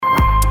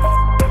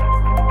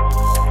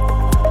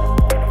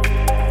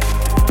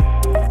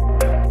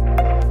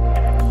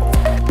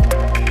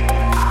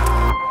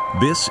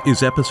This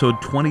is episode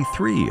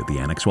 23 of the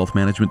Annex Wealth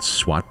Management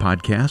SWAT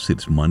podcast.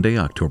 It's Monday,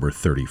 October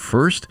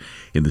 31st.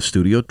 In the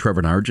studio,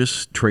 Trevor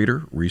Nargis,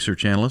 trader,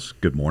 research analyst.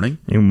 Good morning.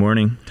 Good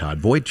morning. Todd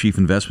Voigt, chief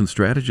investment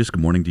strategist.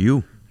 Good morning to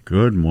you.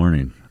 Good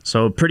morning.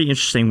 So pretty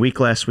interesting week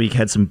last week.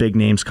 Had some big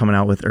names coming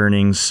out with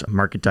earnings.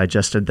 Market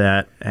digested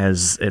that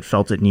as it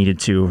felt it needed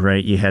to,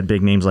 right? You had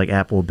big names like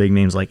Apple, big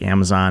names like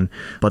Amazon.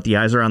 But the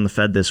eyes are on the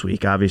Fed this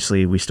week.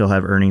 Obviously, we still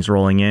have earnings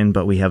rolling in,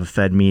 but we have a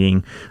Fed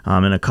meeting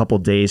in a couple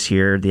days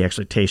here. The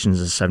expectation is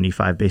a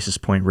 75 basis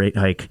point rate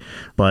hike.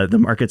 But the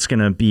market's going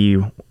to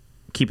be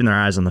keeping their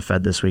eyes on the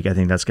Fed this week. I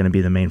think that's going to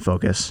be the main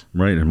focus.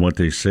 Right, and what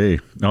they say.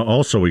 Now,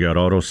 also, we got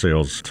auto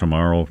sales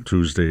tomorrow,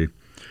 Tuesday,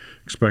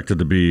 expected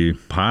to be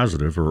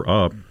positive or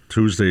up.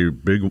 Tuesday,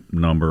 big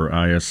number,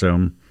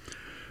 ISM,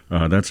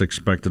 that's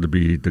expected to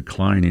be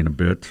declining a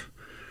bit.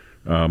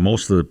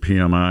 Most of the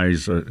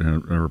PMIs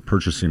or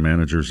purchasing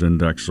managers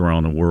index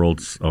around the world,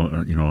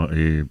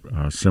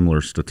 a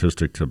similar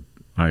statistic to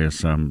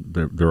ISM.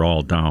 They're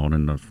all down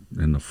in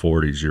the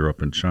 40s,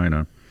 Europe and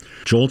China.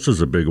 JOLTS is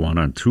a big one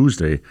on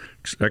Tuesday.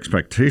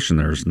 Expectation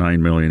there is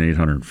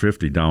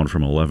 9,850,000, down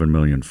from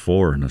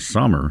 11,004,000 in the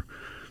summer.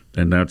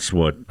 And that's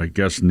what I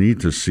guess need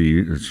to see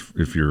is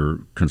if you're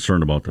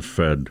concerned about the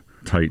Fed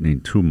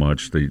tightening too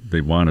much, they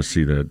want to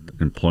see that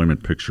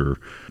employment picture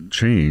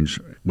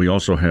change. We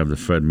also have the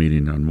Fed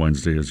meeting on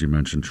Wednesday, as you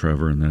mentioned,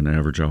 Trevor, and then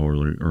average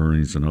hourly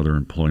earnings and other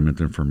employment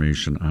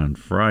information on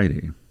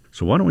Friday.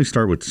 So why don't we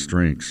start with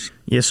strengths?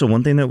 Yeah, so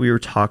one thing that we were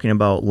talking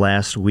about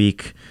last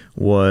week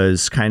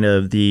was kind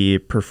of the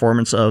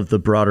performance of the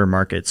broader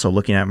market. So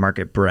looking at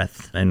market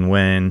breadth. And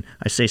when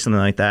I say something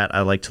like that,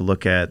 I like to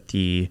look at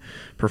the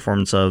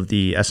performance of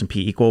the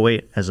S&P equal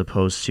weight as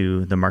opposed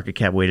to the market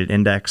cap weighted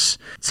index.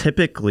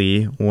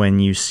 Typically, when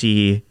you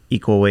see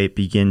equal weight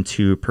begin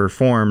to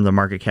perform, the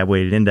market cap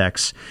weighted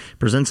index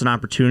presents an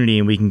opportunity,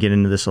 and we can get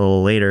into this a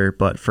little later,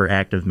 but for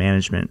active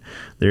management,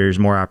 there's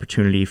more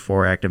opportunity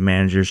for active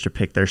managers to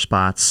pick their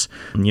spots.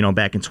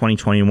 Back in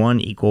 2021,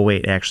 equal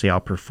weight actually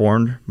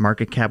outperformed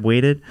market cap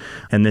weighted,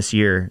 and this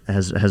year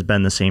has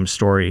been the same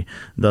story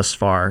thus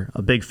far.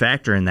 A big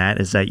factor in that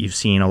is that you've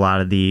seen a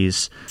lot of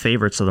these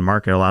favorites of the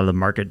market, a lot of the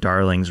market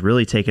darlings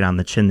really take it on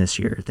the chin this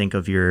year. Think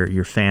of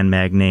your fan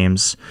mag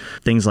names,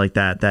 things like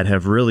that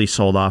have really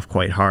sold off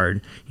quite hard.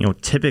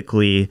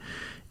 Typically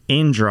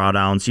in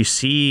drawdowns, you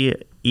see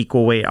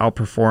equal weight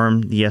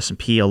outperform the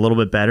S&P a little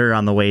bit better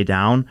on the way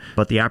down,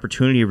 but the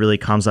opportunity really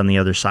comes on the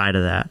other side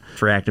of that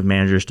for active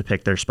managers to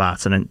pick their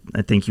spots. And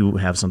I think you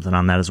have something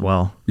on that as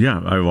well.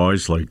 Yeah, I've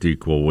always liked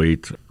equal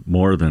weight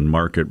more than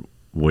market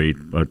weight,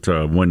 but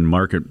when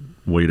market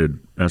weighted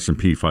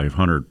S&P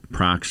 500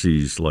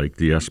 proxies like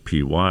the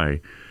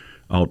SPY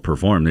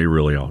outperform, they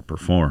really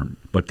outperform.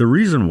 But the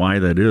reason why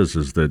that is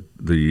that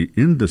the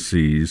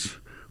indices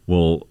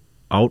will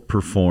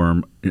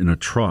outperform in a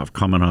trough,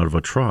 coming out of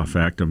a trough,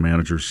 active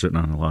managers sitting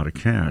on a lot of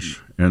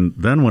cash. And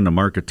then when the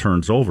market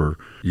turns over,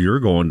 you're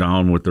going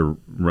down with the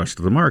rest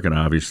of the market,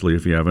 obviously,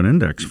 if you have an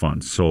index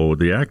fund. So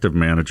the active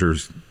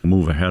managers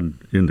move ahead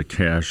into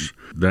cash,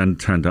 then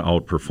tend to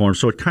outperform.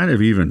 So it kind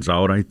of evens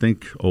out, I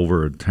think,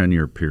 over a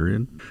 10-year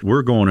period.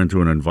 We're going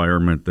into an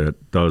environment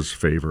that does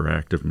favor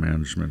active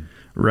management.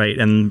 Right.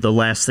 And the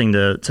last thing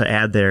to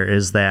add there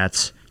is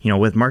that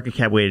with market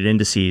cap weighted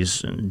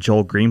indices,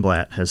 Joel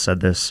Greenblatt has said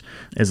this,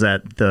 is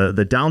that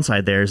the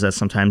downside there is that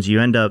sometimes you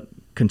end up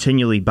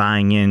continually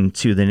buying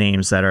into the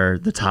names that are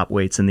the top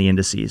weights in the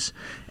indices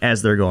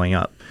as they're going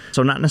up.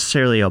 So not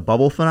necessarily a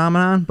bubble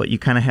phenomenon, but you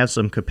kind of have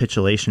some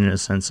capitulation in a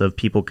sense of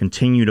people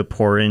continue to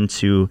pour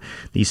into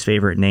these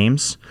favorite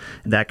names.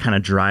 That kind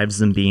of drives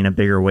them being a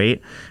bigger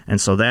weight. And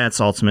so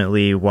that's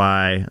ultimately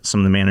why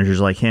some of the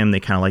managers like him, they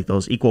kind of like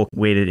those equal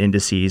weighted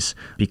indices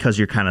because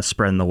you're kind of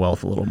spreading the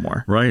wealth a little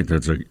more. Right.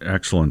 That's an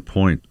excellent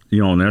point.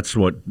 And that's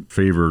what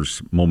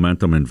favors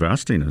momentum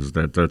investing is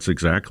that's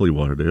exactly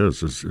what it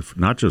is if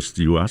not just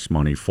U.S.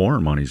 money,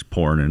 foreign money's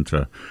pouring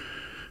into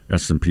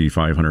S&P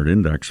 500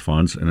 index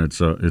funds, and it's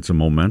a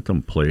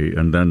momentum play.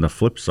 And then the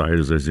flip side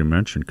is, as you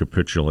mentioned,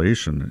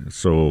 capitulation.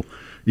 So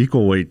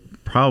equal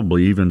weight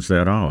probably evens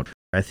that out.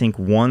 I think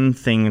one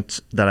thing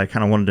that I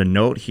kind of wanted to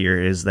note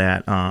here is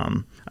that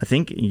I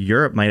think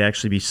Europe might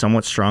actually be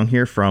somewhat strong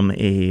here from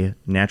a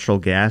natural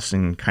gas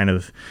and kind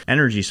of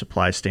energy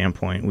supply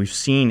standpoint. We've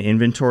seen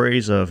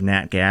inventories of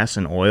nat gas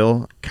and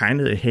oil kind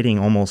of hitting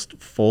almost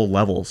full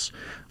levels.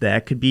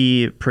 That could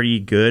be pretty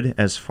good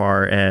as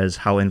far as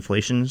how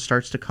inflation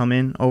starts to come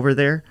in over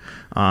there.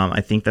 I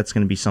think that's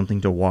going to be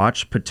something to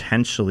watch.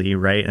 Potentially,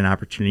 right, an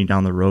opportunity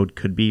down the road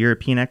could be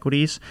European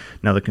equities.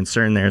 Now, the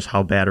concern there is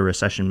how bad a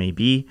recession may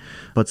be,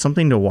 but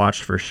something to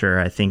watch for sure.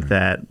 I think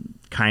that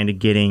kind of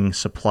getting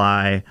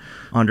supply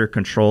under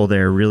control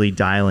there, really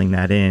dialing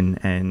that in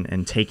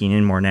and taking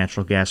in more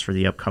natural gas for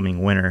the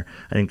upcoming winter,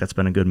 I think that's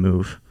been a good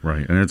move.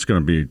 Right, and it's going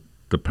to be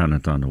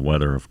dependent on the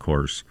weather, of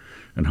course,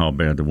 and how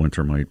bad the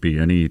winter might be.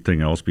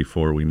 Anything else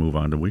before we move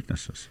on to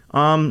weaknesses?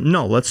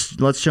 No,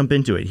 let's jump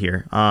into it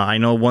here. I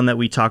know one that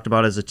we talked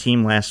about as a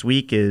team last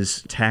week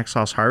is tax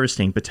loss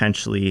harvesting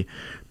potentially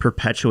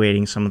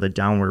perpetuating some of the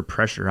downward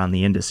pressure on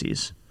the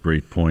indices.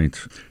 Great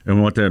point.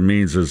 And what that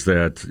means is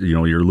that,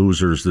 your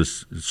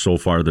losers so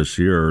far this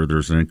year,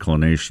 there's an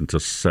inclination to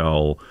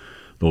sell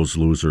those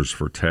losers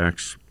for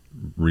tax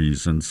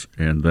reasons,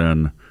 and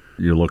then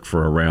you look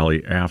for a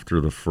rally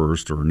after the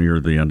first or near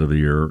the end of the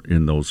year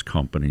in those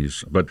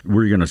companies. But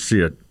where you're going to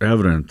see it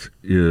evident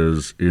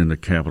is in the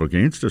capital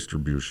gains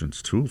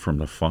distributions, too, from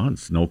the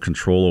funds. No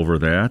control over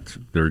that.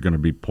 They're going to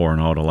be pouring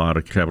out a lot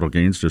of capital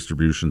gains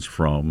distributions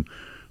from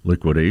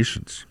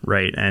liquidations.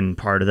 Right. And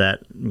part of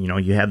that,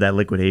 you have that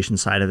liquidation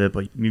side of it,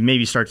 but you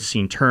maybe start to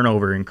see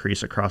turnover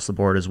increase across the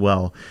board as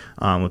well,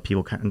 with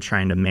people kind of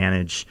trying to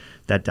manage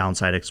that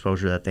downside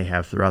exposure that they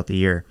have throughout the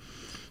year.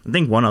 I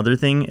think one other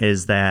thing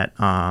is that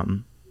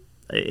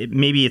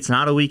maybe it's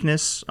not a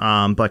weakness,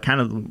 but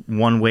kind of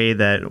one way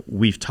that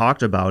we've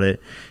talked about it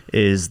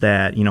is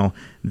that,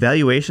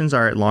 valuations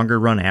are at longer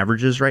run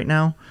averages right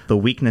now. The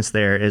weakness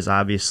there is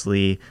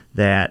obviously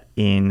that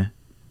in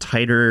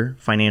tighter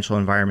financial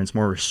environments,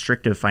 more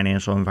restrictive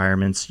financial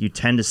environments, you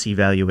tend to see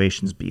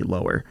valuations be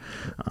lower.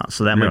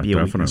 So that might be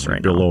a weakness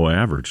right now. Below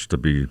average, to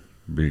be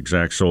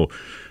exact. So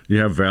you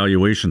have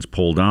valuations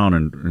pulled down,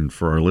 and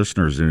for our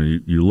listeners,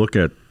 you look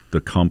at the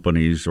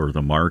companies or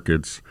the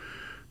markets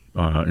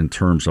in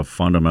terms of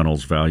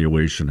fundamentals,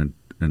 valuation,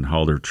 and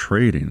how they're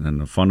trading. In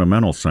the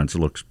fundamental sense, it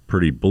looks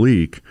pretty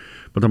bleak,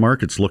 but the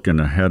market's looking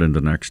ahead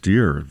into next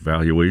year.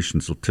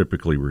 Valuations will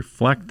typically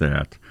reflect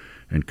that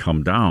and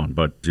come down.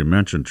 But you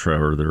mentioned,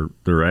 Trevor,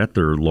 they're at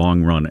their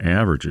long-run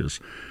averages.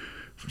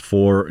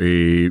 For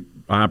a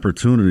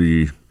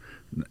opportunity,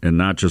 and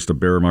not just a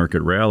bear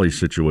market rally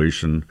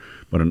situation,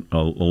 but a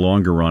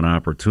longer run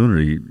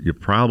opportunity, you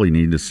probably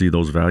need to see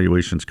those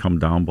valuations come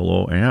down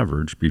below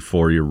average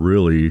before you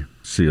really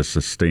see a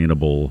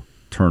sustainable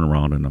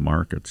turnaround in the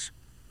markets.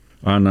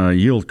 On a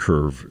yield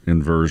curve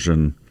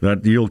inversion,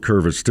 that yield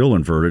curve is still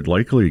inverted,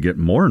 likely to get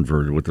more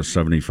inverted with the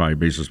 75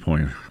 basis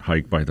point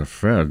hike by the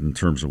Fed in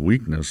terms of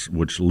weakness,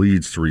 which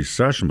leads to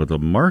recession. But the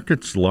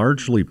market's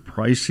largely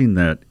pricing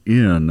that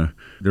in.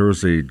 There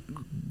was a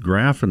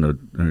graph in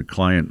the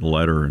client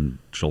letter in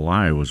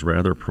July was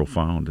rather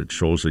profound. It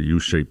shows a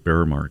U-shaped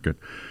bear market.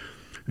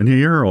 And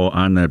the arrow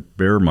on that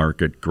bear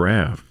market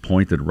graph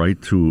pointed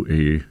right to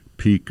a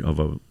peak of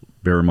a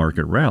bear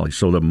market rally.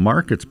 So the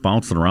market's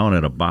bouncing around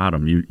at a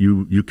bottom.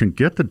 You can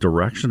get the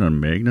direction and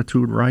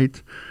magnitude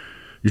right.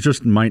 You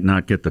just might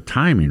not get the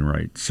timing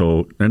right.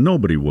 And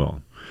nobody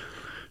will.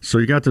 So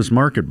you got this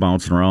market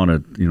bouncing around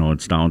at,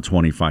 it's down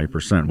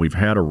 25%. We've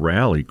had a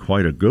rally,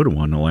 quite a good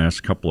one, the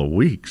last couple of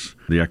weeks.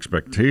 The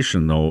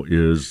expectation, though,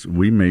 is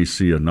we may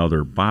see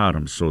another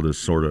bottom. So this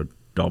sort of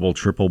double,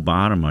 triple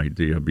bottom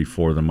idea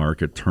before the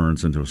market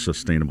turns into a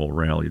sustainable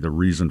rally. The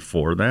reason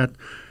for that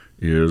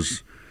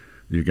is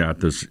you got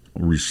this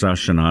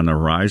recession on the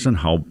horizon.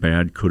 How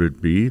bad could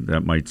it be?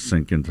 That might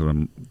sink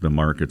into the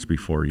markets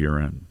before year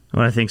end.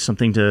 Well, I think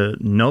something to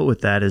note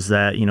with that is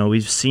that,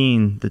 we've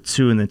seen the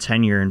 2 and the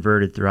 10-year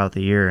inverted throughout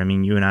the year. I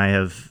mean, you and I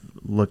have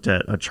looked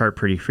at a chart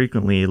pretty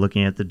frequently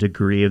looking at the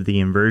degree of the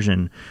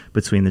inversion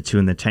between the 2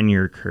 and the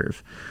 10-year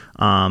curve.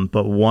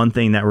 But one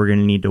thing that we're going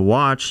to need to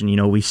watch,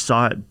 and, we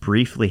saw it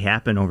briefly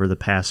happen over the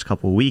past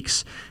couple of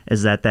weeks,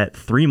 is that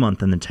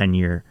 3-month and the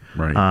 10-year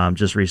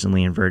just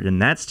recently inverted.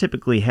 And that's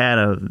typically had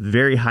a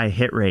very high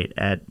hit rate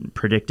at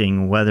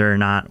predicting whether or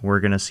not we're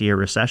going to see a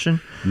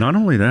recession. Not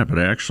only that, but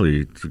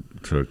actually,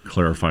 to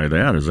clarify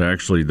that, is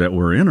actually that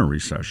we're in a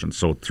recession.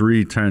 So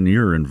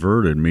 3-10-year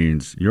inverted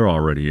means you're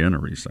already in a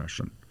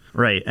recession.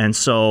 Right. And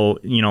so,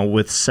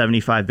 with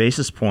 75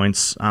 basis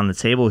points on the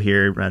table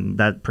here, and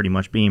that pretty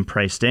much being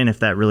priced in, if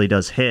that really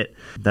does hit,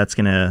 that's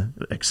going to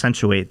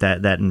accentuate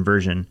that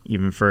inversion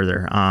even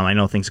further. I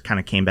know things kind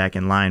of came back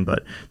in line,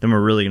 but then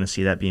we're really going to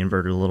see that be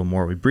inverted a little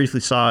more. We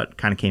briefly saw it,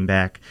 kind of came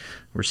back.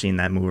 We're seeing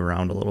that move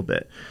around a little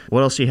bit.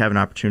 What else do you have in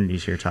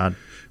opportunities here, Todd?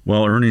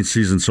 Well, earnings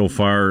season so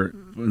far,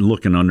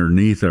 looking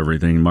underneath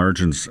everything,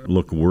 margins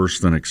look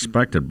worse than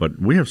expected, but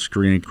we have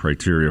screening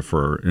criteria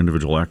for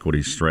individual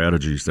equity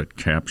strategies that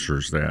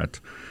captures that.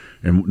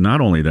 And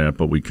not only that,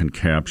 but we can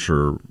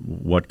capture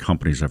what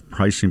companies have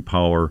pricing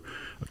power,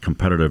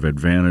 competitive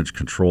advantage,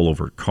 control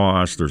over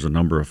cost. There's a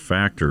number of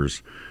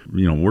factors.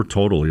 We're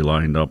totally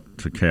lined up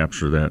to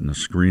capture that in the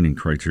screening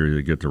criteria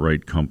to get the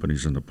right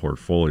companies in the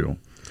portfolio.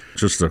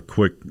 Just a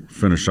quick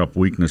finish up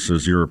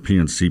weaknesses.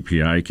 European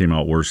CPI came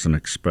out worse than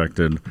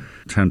expected,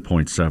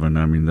 10.7.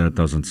 I mean, that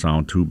doesn't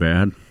sound too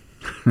bad,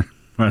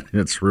 but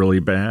it's really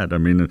bad. I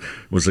mean, it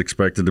was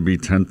expected to be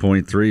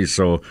 10.3.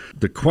 So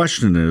the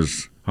question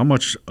is, how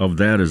much of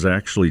that is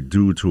actually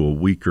due to a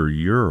weaker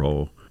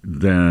euro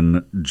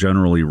than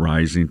generally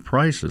rising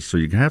prices? So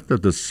you have to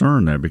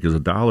discern that, because the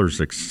dollar is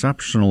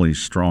exceptionally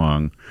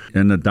strong.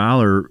 And the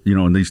dollar,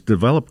 in these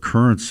developed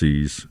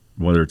currencies,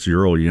 whether it's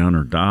euro, yen,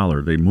 or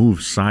dollar, they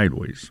move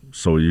sideways.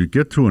 So you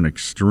get to an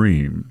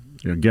extreme.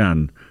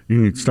 Again,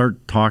 you can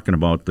start talking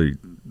about the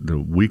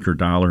weaker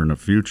dollar in the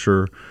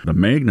future, the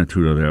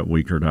magnitude of that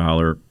weaker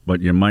dollar,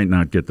 but you might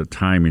not get the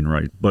timing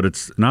right. But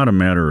it's not a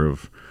matter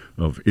of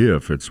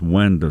if, it's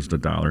when does the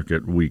dollar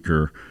get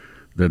weaker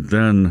that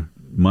then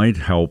might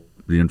help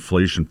the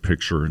inflation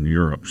picture in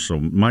Europe. So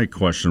my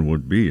question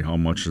would be, how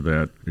much of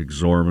that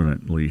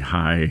exorbitantly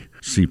high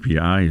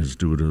CPI is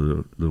due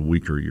to the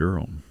weaker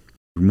euro?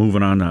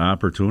 Moving on to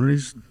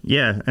opportunities.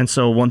 Yeah. And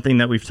so one thing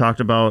that we've talked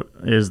about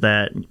is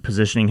that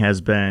positioning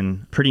has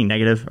been pretty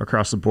negative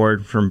across the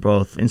board from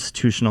both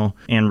institutional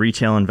and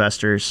retail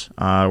investors.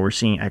 We're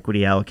seeing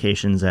equity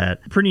allocations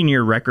at pretty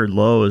near record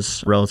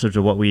lows relative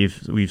to what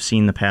we've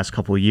seen the past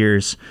couple of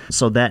years.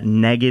 So that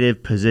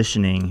negative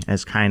positioning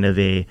as kind of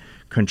a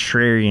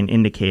contrarian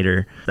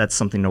indicator, that's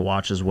something to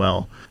watch as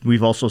well.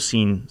 We've also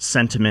seen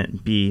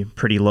sentiment be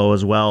pretty low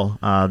as well.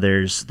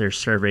 There's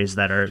surveys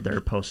that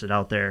are posted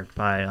out there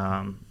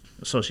by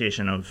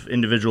Association of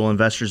Individual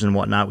Investors and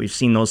whatnot. We've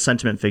seen those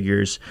sentiment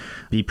figures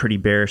be pretty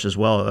bearish as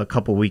well. A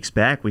couple weeks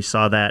back, we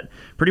saw that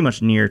pretty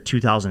much near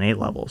 2008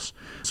 levels.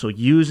 So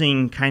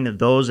using kind of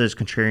those as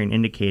contrarian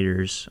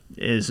indicators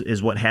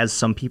is what has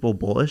some people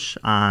bullish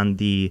on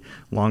the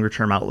longer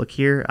term outlook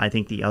here. I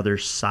think the other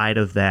side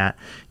of that,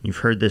 you've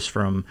heard this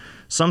from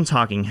some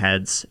talking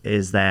heads,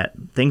 is that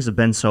things have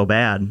been so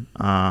bad.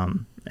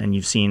 And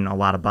you've seen a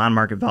lot of bond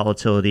market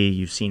volatility.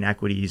 You've seen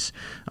equities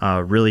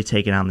really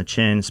take it on the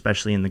chin,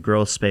 especially in the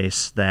growth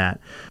space, that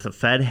the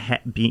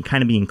Fed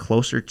being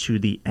closer to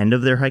the end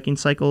of their hiking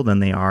cycle than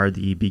they are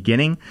the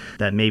beginning,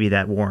 that maybe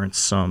that warrants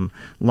some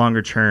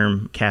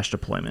longer-term cash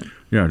deployment.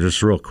 Yeah,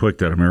 just real quick,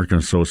 that American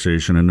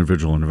Association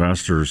Individual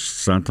Investors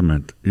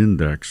Sentiment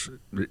Index,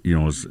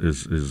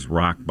 is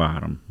rock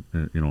bottom.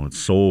 It's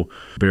so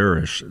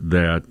bearish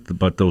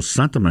but those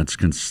sentiments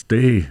can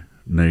stay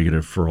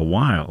negative for a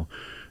while.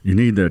 You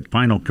need that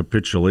final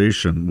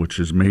capitulation, which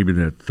is maybe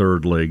that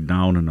third leg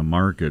down in the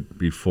market,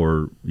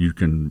 before you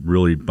can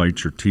really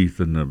bite your teeth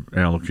into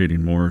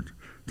allocating more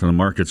to the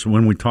markets.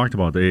 When we talked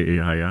about the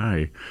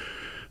AAII,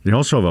 they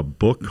also have a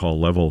book called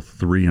Level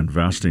 3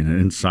 Investing,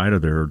 and inside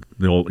of there,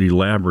 they'll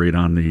elaborate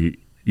on the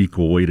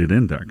equal weighted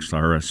index.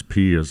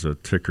 RSP is a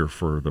ticker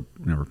for the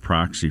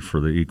proxy for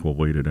the equal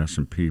weighted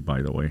S&P,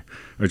 by the way.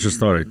 I just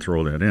thought I'd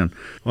throw that in.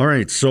 All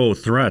right, so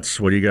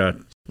threats, what do you got?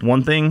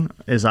 One thing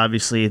is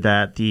obviously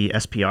that the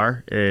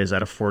SPR is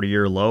at a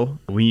 40-year low.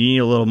 We need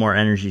a little more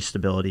energy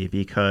stability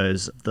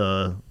because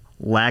the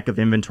lack of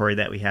inventory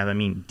that we have,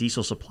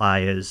 diesel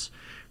supply is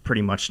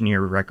pretty much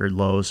near record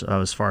lows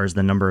as far as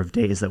the number of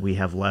days that we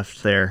have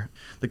left there.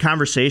 The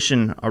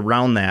conversation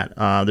around that,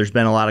 there's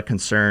been a lot of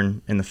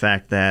concern in the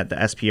fact that the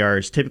SPR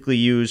is typically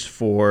used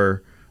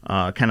for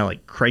kind of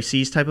like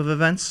crises type of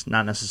events,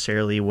 not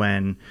necessarily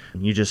when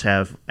you just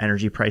have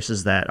energy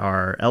prices that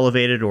are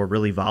elevated or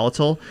really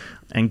volatile.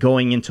 And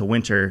going into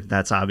winter,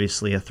 that's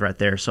obviously a threat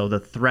there. So the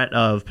threat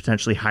of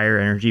potentially higher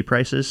energy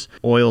prices,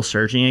 oil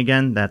surging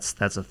again, that's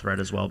a threat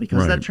as well,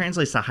 because that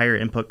translates to higher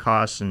input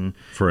costs and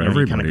for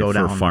everybody, kind of go for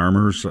down.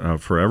 Farmers,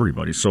 for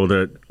everybody. So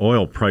that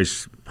oil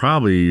price,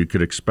 probably you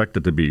could expect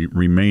it to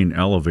remain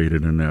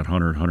elevated in that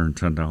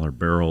 $110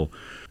 barrel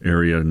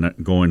area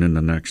going in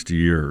the next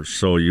year.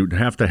 So you'd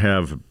have to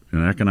have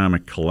an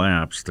economic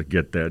collapse to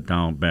get that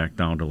back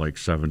down to like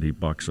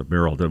 $70 a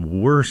barrel. The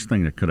worst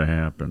thing that could have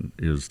happened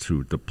is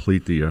to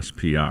deplete the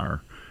SPR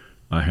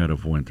ahead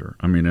of winter.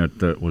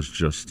 That was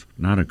just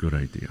not a good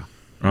idea.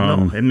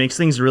 No, it makes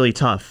things really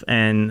tough.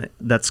 And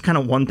that's kind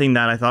of one thing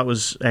that I thought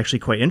was actually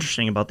quite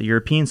interesting about the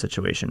European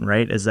situation,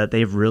 right? Is that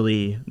they've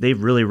really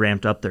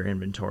ramped up their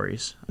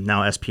inventories.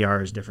 Now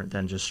SPR is different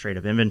than just straight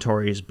up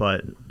inventories,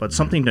 but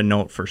something to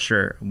note for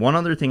sure. One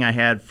other thing I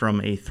had from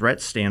a threat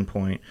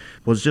standpoint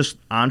was just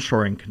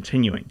onshoring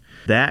continuing.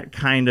 That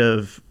kind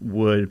of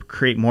would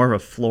create more of a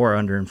floor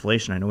under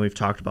inflation. I know we've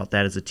talked about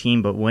that as a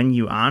team, but when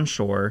you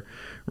onshore,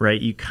 right,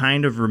 you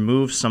kind of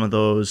remove some of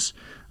those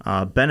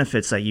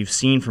benefits that you've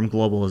seen from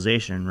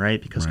globalization,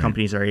 right? Because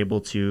companies are able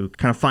to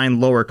kind of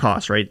find lower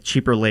costs, right?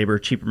 Cheaper labor,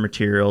 cheaper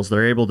materials.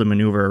 They're able to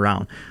maneuver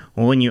around.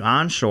 Well, when you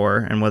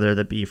onshore, and whether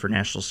that be for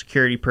national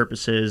security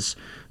purposes,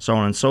 so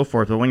on and so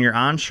forth, but when you're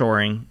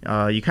onshoring,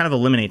 you kind of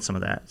eliminate some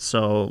of that.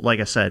 So,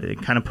 like I said,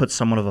 it kind of puts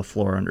somewhat of a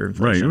floor under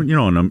inflation.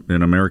 Right.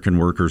 And American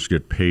workers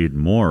get paid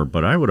more,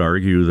 but I would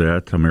argue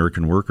that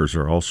American workers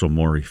are also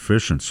more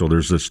efficient. So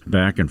there's this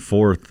back and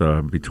forth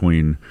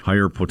between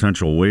higher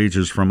potential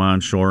wages from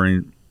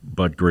onshoring,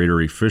 but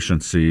greater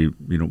efficiency,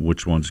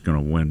 which one's going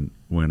to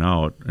win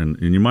out. And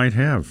you might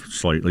have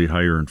slightly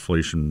higher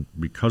inflation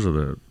because of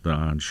the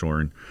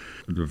onshoring.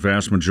 The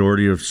vast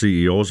majority of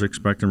CEOs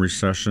expect a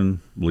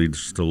recession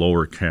leads to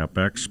lower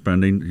CapEx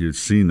spending. You've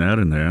seen that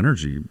in the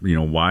energy.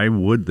 Why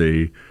would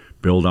they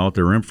build out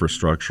their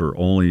infrastructure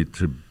only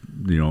to,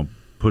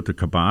 put the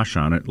kibosh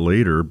on it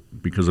later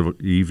because of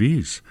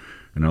EVs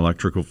and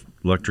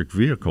electric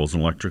vehicles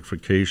and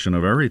electrification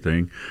of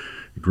everything?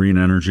 Green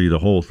energy, the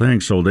whole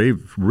thing. So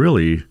they've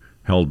really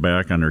held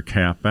back on their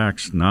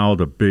CapEx. Now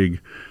the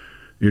big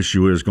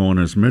issue is going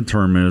as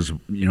midterm is,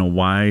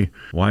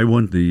 why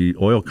wouldn't the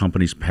oil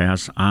companies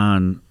pass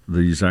on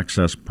these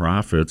excess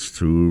profits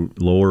to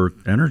lower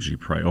energy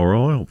price or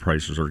oil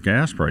prices or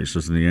gas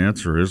prices? And the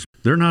answer is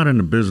they're not in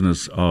the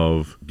business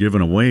of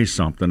giving away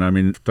something. I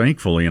mean,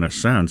 thankfully, in a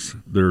sense,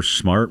 they're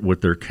smart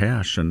with their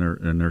cash and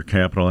their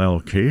capital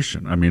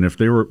allocation. I mean, if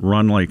they were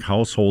run like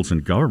households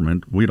and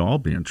government, we'd all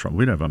be in trouble.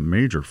 We'd have a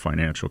major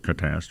financial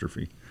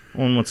catastrophe.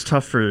 Well, and what's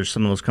tough for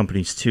some of those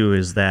companies, too,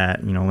 is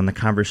that, when the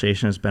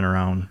conversation has been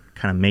around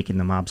kind of making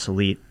them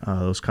obsolete,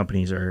 those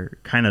companies are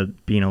kind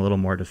of being a little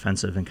more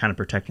defensive and kind of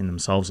protecting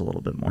themselves a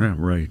little bit more. Yeah,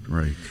 right.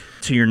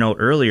 To your note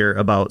earlier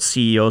about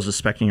CEOs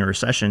expecting a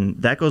recession,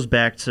 that goes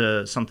back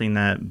to something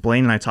that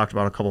Blaine and I talked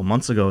about a couple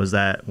months ago, is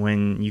that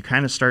when you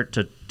kind of start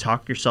to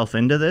talk yourself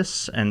into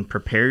this and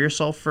prepare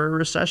yourself for a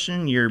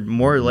recession, you're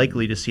more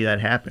likely to see that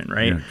happen,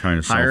 right? Yeah, kind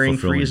of hiring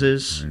self-fulfilling.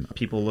 freezes, Right.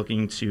 people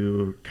looking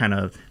to kind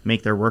of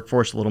make their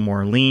workforce a little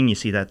more lean. You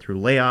see that through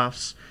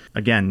layoffs.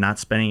 Again, not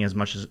spending as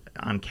much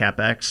on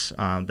CapEx.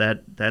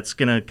 That's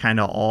going to kind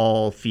of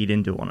all feed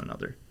into one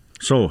another.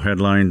 So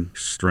headline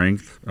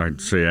strength, I'd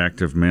say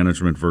active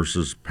management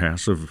versus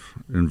passive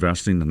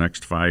investing the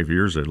next 5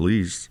 years at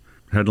least.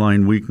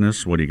 Headline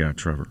weakness, what do you got,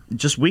 Trevor?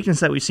 Just weakness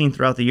that we've seen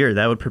throughout the year.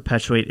 That would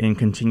perpetuate in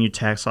continued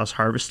tax loss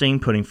harvesting,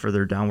 putting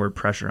further downward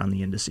pressure on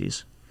the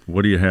indices.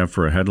 What do you have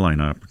for a headline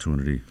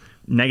opportunity?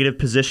 Negative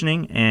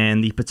positioning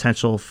and the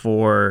potential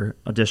for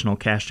additional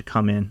cash to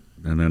come in.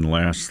 And then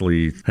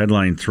lastly,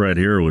 headline threat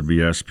here would be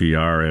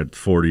SPR at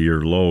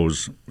 40-year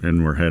lows,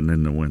 and we're heading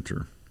into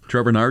winter.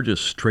 Trevor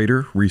Nargis,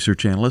 trader,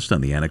 research analyst on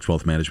the Annex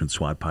Wealth Management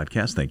SWOT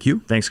podcast. Thank you.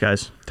 Thanks,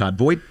 guys. Todd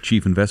Voigt,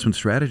 chief investment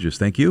strategist.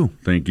 Thank you.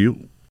 Thank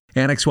you.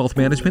 Annex Wealth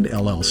Management,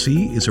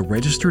 LLC, is a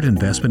registered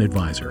investment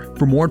advisor.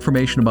 For more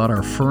information about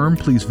our firm,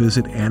 please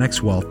visit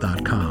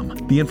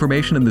annexwealth.com. The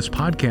information in this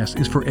podcast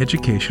is for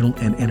educational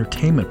and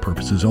entertainment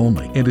purposes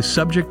only and is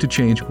subject to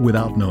change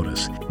without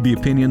notice. The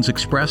opinions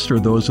expressed are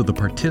those of the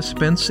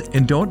participants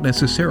and don't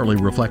necessarily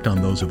reflect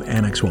on those of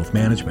Annex Wealth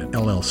Management,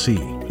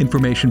 LLC.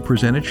 Information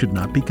presented should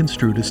not be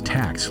construed as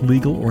tax,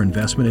 legal, or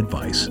investment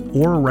advice,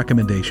 or a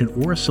recommendation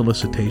or a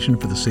solicitation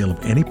for the sale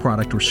of any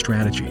product or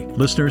strategy.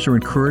 Listeners are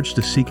encouraged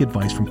to seek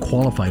advice from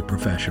qualified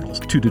professionals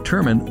to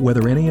determine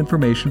whether any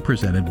information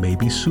presented may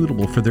be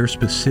suitable for their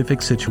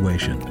specific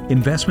situation.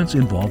 Investments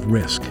involve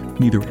risk.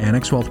 Neither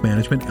Annex Wealth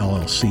Management,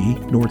 LLC,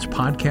 nor its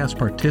podcast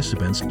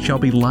participants shall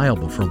be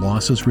liable for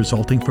losses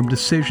resulting from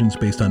decisions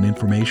based on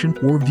information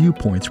or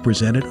viewpoints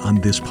presented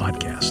on this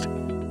podcast.